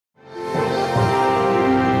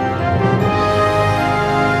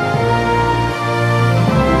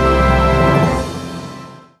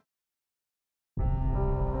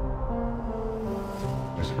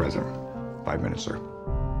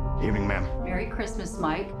Merry Christmas,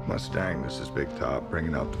 Mike. Mustang, this is Big Top,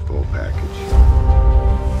 bringing out the full package.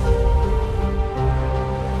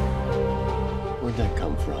 Where'd that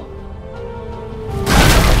come from?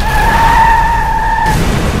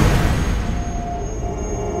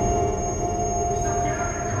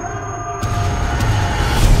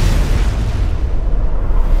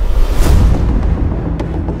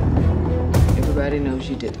 Everybody knows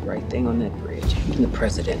you did the right thing on that bridge. Even the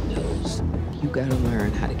president knows. You gotta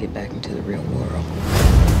learn how to get back into the real world.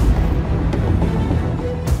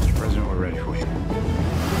 Mr. President, we're ready for you.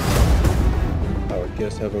 Our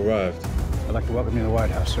guests have arrived. I'd like to welcome you to the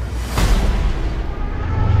White House, sir.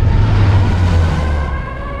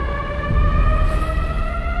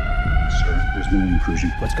 Sir, there's been an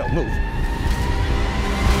intrusion. Let's go, move.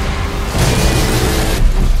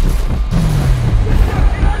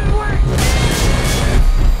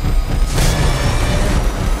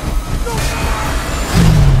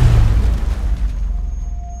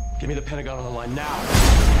 Give me the Pentagon on the line now.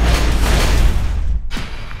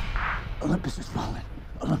 Olympus is falling.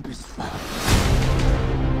 Olympus is falling.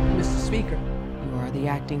 Mr. Speaker, you are the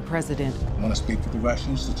acting president. I want to speak for the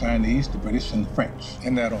Russians, the Chinese, the British, and the French.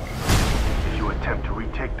 In that order. If you attempt to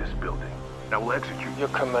retake this building, I will execute Your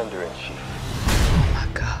commander-in-chief. Oh my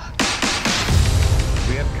God.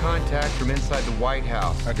 We have contact from inside the White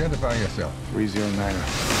House. Identify yourself. 309er.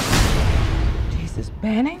 Jesus,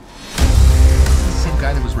 Banning? The same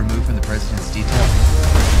guy that was removed from the president's detail.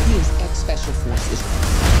 He is ex-special forces.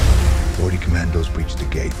 40 commandos breached the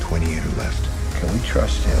gate, 28 are left. Can we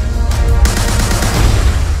trust him?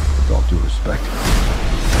 With all due respect,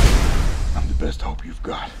 I'm the best hope you've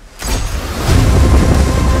got.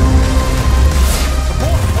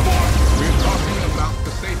 We're talking about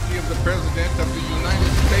the safety of the President of the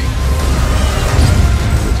United States.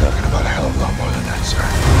 We're talking about a hell of a lot more than that, sir.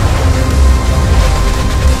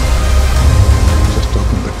 Just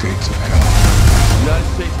open the gates of hell. The United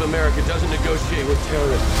States of America doesn't negotiate with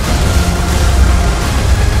terrorists.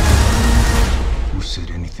 Who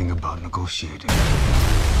said anything about negotiating?